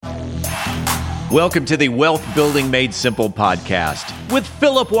Welcome to the Wealth Building Made Simple podcast with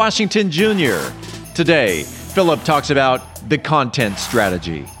Philip Washington Jr. Today, Philip talks about the content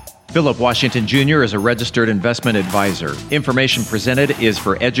strategy. Philip Washington Jr. is a registered investment advisor. Information presented is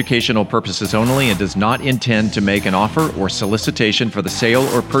for educational purposes only and does not intend to make an offer or solicitation for the sale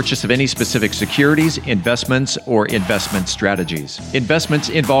or purchase of any specific securities, investments, or investment strategies. Investments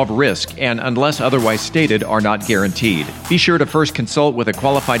involve risk and, unless otherwise stated, are not guaranteed. Be sure to first consult with a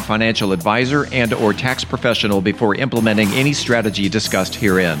qualified financial advisor and/or tax professional before implementing any strategy discussed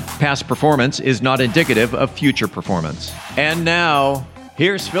herein. Past performance is not indicative of future performance. And now,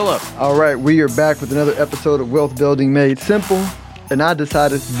 here's Philip. All right, we are back with another episode of Wealth Building Made Simple, and I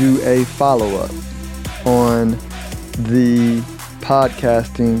decided to do a follow-up on the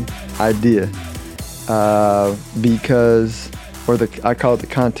podcasting idea I call it the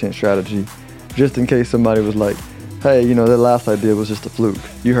content strategy, just in case somebody was like, hey, that last idea was just a fluke.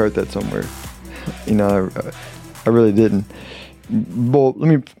 You heard that somewhere. I really didn't. Well, let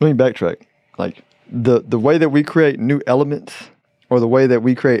me backtrack. Like the way that we create new elements, or the way that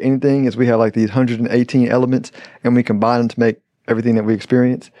we create anything, is we have like these 118 elements and we combine them to make everything that we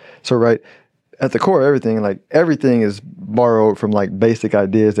experience. So right at the core of everything, like everything is borrowed from like basic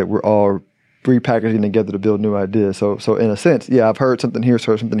ideas that we're all repackaging together to build new ideas. So in a sense, yeah, I've heard something here,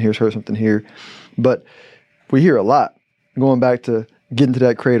 heard something here, heard something here, but we hear a lot. Going back to getting to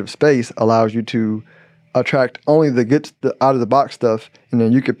that creative space allows you to attract only the good, the out of the box stuff, and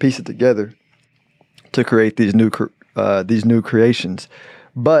then you could piece it together to create these new creations.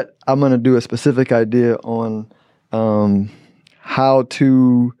 But I'm going to do a specific idea on how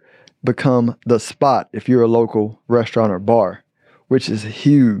to become the spot if you're a local restaurant or bar, which is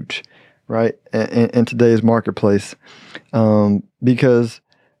huge, right, in today's marketplace. Because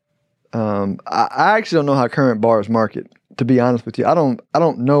I actually don't know how current bars market, to be honest with you. I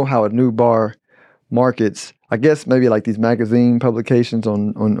don't know how a new bar markets. I guess maybe like these magazine publications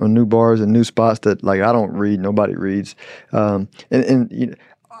on new bars and new spots that like I don't read, nobody reads. And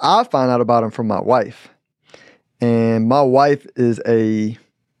I find out about them from my wife. And my wife is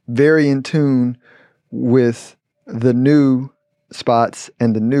very in tune with the new spots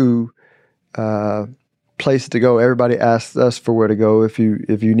and the new places to go. Everybody asks us for where to go. If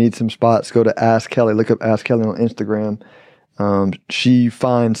you need some spots, go to Ask Kelly. Look up Ask Kelly on Instagram. She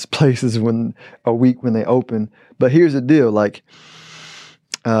finds places a week when they open. But here's the deal, like,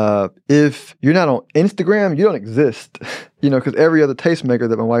 if you're not on Instagram, you don't exist, because every other tastemaker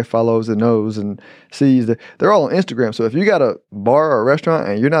that my wife follows and knows and sees, they're all on Instagram. So if you got a bar or a restaurant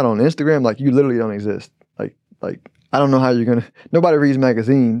and you're not on Instagram, like, you literally don't exist. Like I don't know how you're going to, nobody reads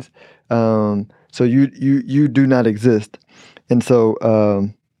magazines. So you do not exist. And so,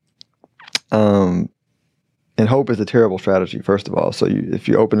 and hope is a terrible strategy, first of all. So if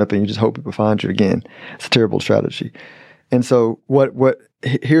you open up and you just hope people find you again, it's a terrible strategy. And so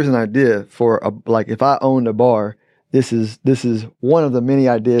here's an idea for like if I owned a bar, this is one of the many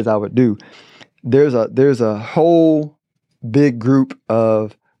ideas I would do. There's a whole big group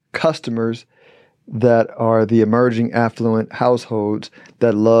of customers that are the emerging affluent households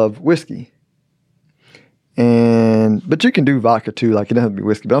that love whiskey. But you can do vodka too, like it doesn't have to be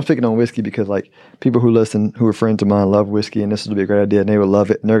whiskey. But I'm speaking on whiskey because like people who listen, who are friends of mine, love whiskey, and this would be a great idea, and they would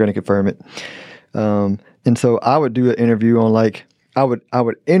love it, and they're going to confirm it. And so I would do an interview on I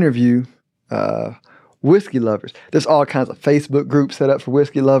would interview whiskey lovers. There's all kinds of Facebook groups set up for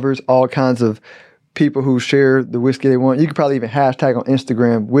whiskey lovers, all kinds of people who share the whiskey they want. You could probably even hashtag on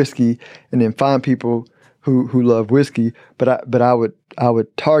Instagram whiskey, and then find people who love whiskey. But I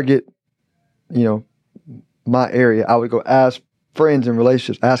would target, my area. I would go ask friends and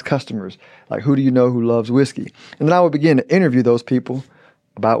relationships, ask customers, like, who do you know who loves whiskey? And then I would begin to interview those people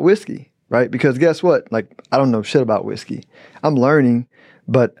about whiskey, right? Because guess what? Like, I don't know shit about whiskey. I'm learning,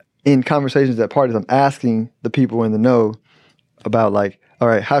 but in conversations at parties, I'm asking the people in the know about like, all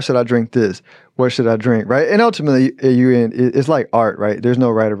right, how should I drink this? What should I drink, right? And ultimately, it's like art, right? There's no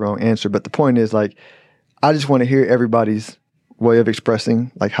right or wrong answer. But the point is, like, I just want to hear everybody's way of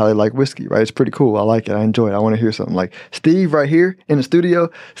expressing like how they like whiskey, right? It's pretty cool. I like it. I enjoy it. I want to hear something. Like Steve right here in the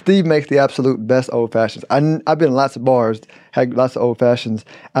studio. Steve makes the absolute best old fashions. I've been in lots of bars, had lots of old fashions.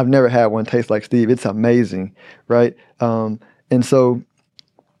 I've never had one taste like Steve. It's amazing, right? And so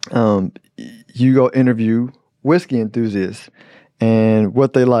you go interview whiskey enthusiasts and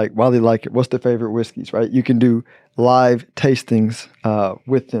what they like, why they like it, what's their favorite whiskeys, right? You can do live tastings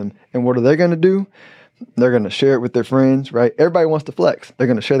with them. And what are they going to do? They're going to share it with their friends, right? Everybody wants to flex. They're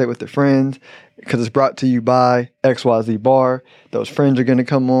going to share that with their friends because it's brought to you by XYZ Bar. Those friends are going to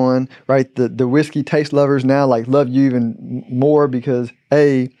come on, right? The whiskey taste lovers now like love you even more because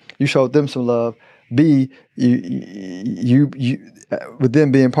A, you showed them some love. B, you with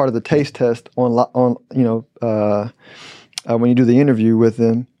them being part of the taste test on when you do the interview with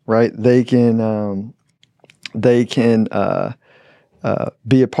them, right? They can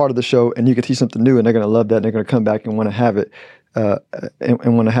be a part of the show, and you can teach something new, and they're going to love that, and they're going to come back and want to have it,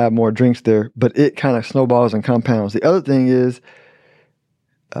 and want to have more drinks there. But it kind of snowballs and compounds. The other thing is,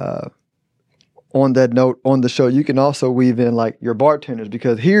 on that note, on the show, you can also weave in like your bartenders,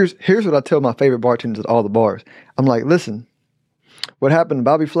 because here's what I tell my favorite bartenders at all the bars. I'm like, listen, what happened to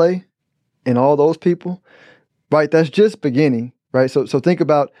Bobby Flay and all those people, right? That's just beginning, right? So think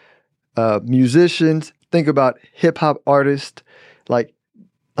about musicians, think about hip hop artists, like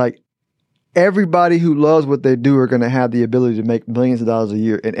everybody who loves what they do are going to have the ability to make millions of dollars a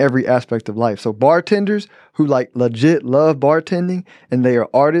year in every aspect of life. So bartenders who like legit love bartending and they are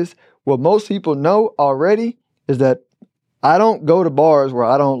artists, what most people know already is that I don't go to bars where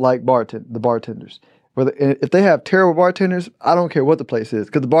I don't like the bartenders. If they have terrible bartenders, I don't care what the place is,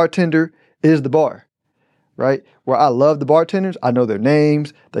 because the bartender is the bar, right? Where I love the bartenders, I know their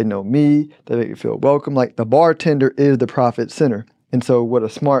names, they know me, they make me feel welcome. Like the bartender is the profit center. And so what a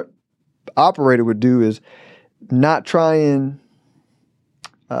smart operator would do is not try and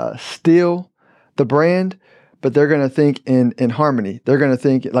steal the brand, but they're going to think in harmony. They're going to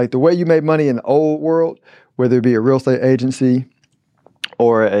think like the way you made money in the old world, whether it be a real estate agency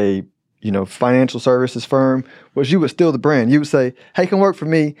or a financial services firm, was you would steal the brand. You would say, hey, come work for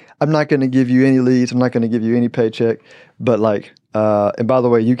me. I'm not going to give you any leads. I'm not going to give you any paycheck. But and by the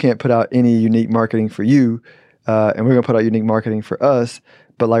way, you can't put out any unique marketing for you. And we're going to put out unique marketing for us.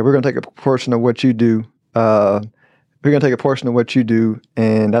 But we're going to take a portion of what you do. We're going to take a portion of what you do,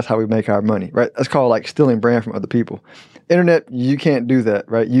 and that's how we make our money, right? That's called stealing brand from other people. Internet, you can't do that,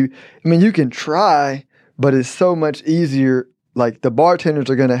 right? You can try, but it's so much easier. Like the bartenders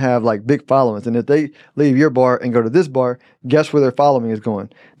are going to have big followings. And if they leave your bar and go to this bar, guess where their following is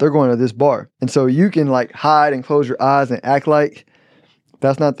going? They're going to this bar. And so you can hide and close your eyes and act like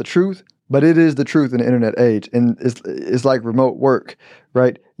that's not the truth, but it is the truth in the internet age. And it's like remote work,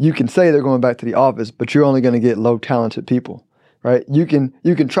 right? You can say they're going back to the office, but you're only going to get low talented people, right? You can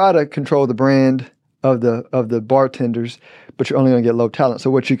try to control the brand of the bartenders, but you're only going to get low talent.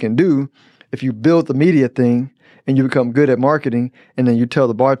 So what you can do, if you build the media thing and you become good at marketing, and then you tell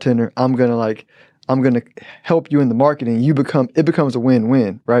the bartender, I'm gonna help you in the marketing, it becomes a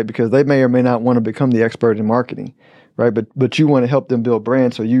win-win, right? Because they may or may not want to become the expert in marketing, right? But you want to help them build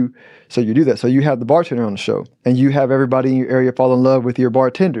brands, so you do that. So you have the bartender on the show, and you have everybody in your area fall in love with your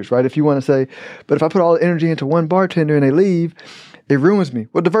bartenders, right? If you want to say, but if I put all the energy into one bartender and they leave, it ruins me.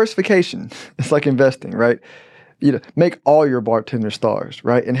 Well, diversification, it's like investing, right? Make all your bartenders stars,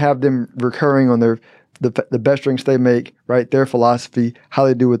 right? And have them recurring on the best drinks they make, right? Their philosophy, how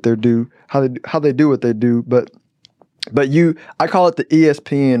they do what they do, how they do what they do. But I call it the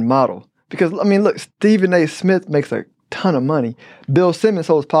ESPN model, because look, Stephen A. Smith makes a ton of money. Bill Simmons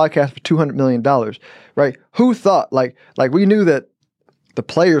sold his podcast for $200 million, right? Who thought we knew that the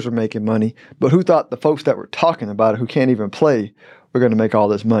players were making money, but who thought the folks that were talking about it, who can't even play, were going to make all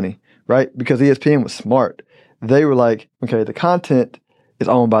this money, right? Because ESPN was smart. They were like, okay, the content is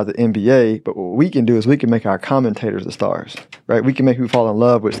owned by the NBA, but what we can do is we can make our commentators the stars, right? We can make people fall in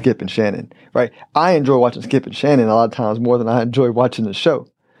love with Skip and Shannon, right? I enjoy watching Skip and Shannon a lot of times more than I enjoy watching the show.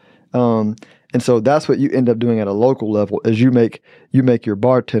 And so that's what you end up doing at a local level, is you make your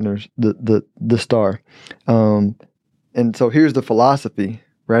bartenders the star. And so here's the philosophy,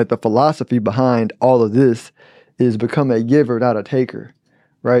 right? The philosophy behind all of this is become a giver, not a taker,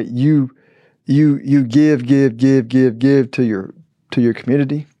 right? You give to your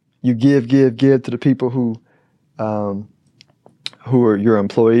community. You give to the people who are your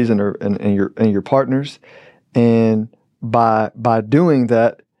employees and your partners. And by doing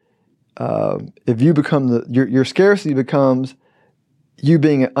that, if you become your scarcity becomes you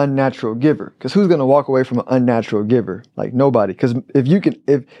being an unnatural giver. Because who's going to walk away from an unnatural giver? Nobody. Because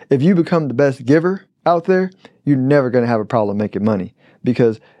if you become the best giver out there, you're never going to have a problem making money.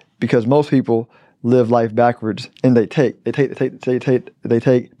 Because most people live life backwards, and they take. And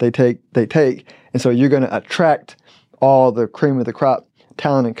so you're going to attract all the cream of the crop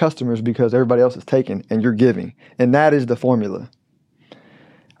talent and customers because everybody else is taking and you're giving. And that is the formula.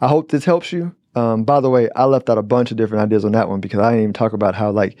 I hope this helps you. By the way, I left out a bunch of different ideas on that one because I didn't even talk about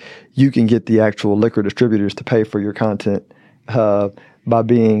how you can get the actual liquor distributors to pay for your content by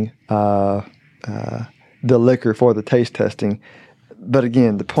being the liquor for the taste testing. But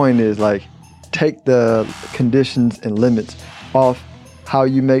again, the point is like, take the conditions and limits off how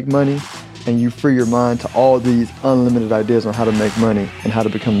you make money, and you free your mind to all these unlimited ideas on how to make money and how to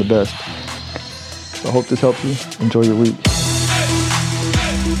become the best. So I hope this helps you. Enjoy your week.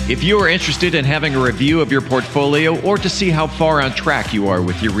 If you are interested in having a review of your portfolio or to see how far on track you are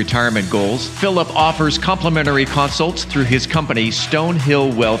with your retirement goals, Philip offers complimentary consults through his company,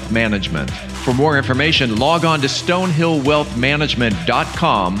 Stonehill Wealth Management. For more information, log on to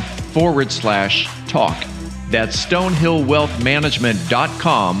stonehillwealthmanagement.com/talk. That's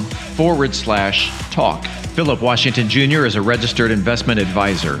stonehillwealthmanagement.com/talk. Philip Washington Jr. is a registered investment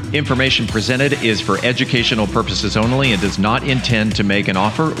advisor. Information presented is for educational purposes only and does not intend to make an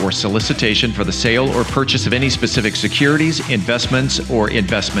offer or solicitation for the sale or purchase of any specific securities, investments, or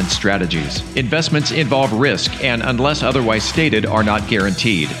investment strategies. Investments involve risk and, unless otherwise stated, are not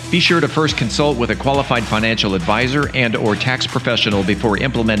guaranteed. Be sure to first consult with a qualified financial advisor and/or tax professional before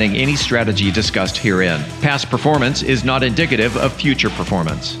implementing any strategy discussed herein. Past performance is not indicative of future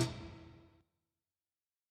performance.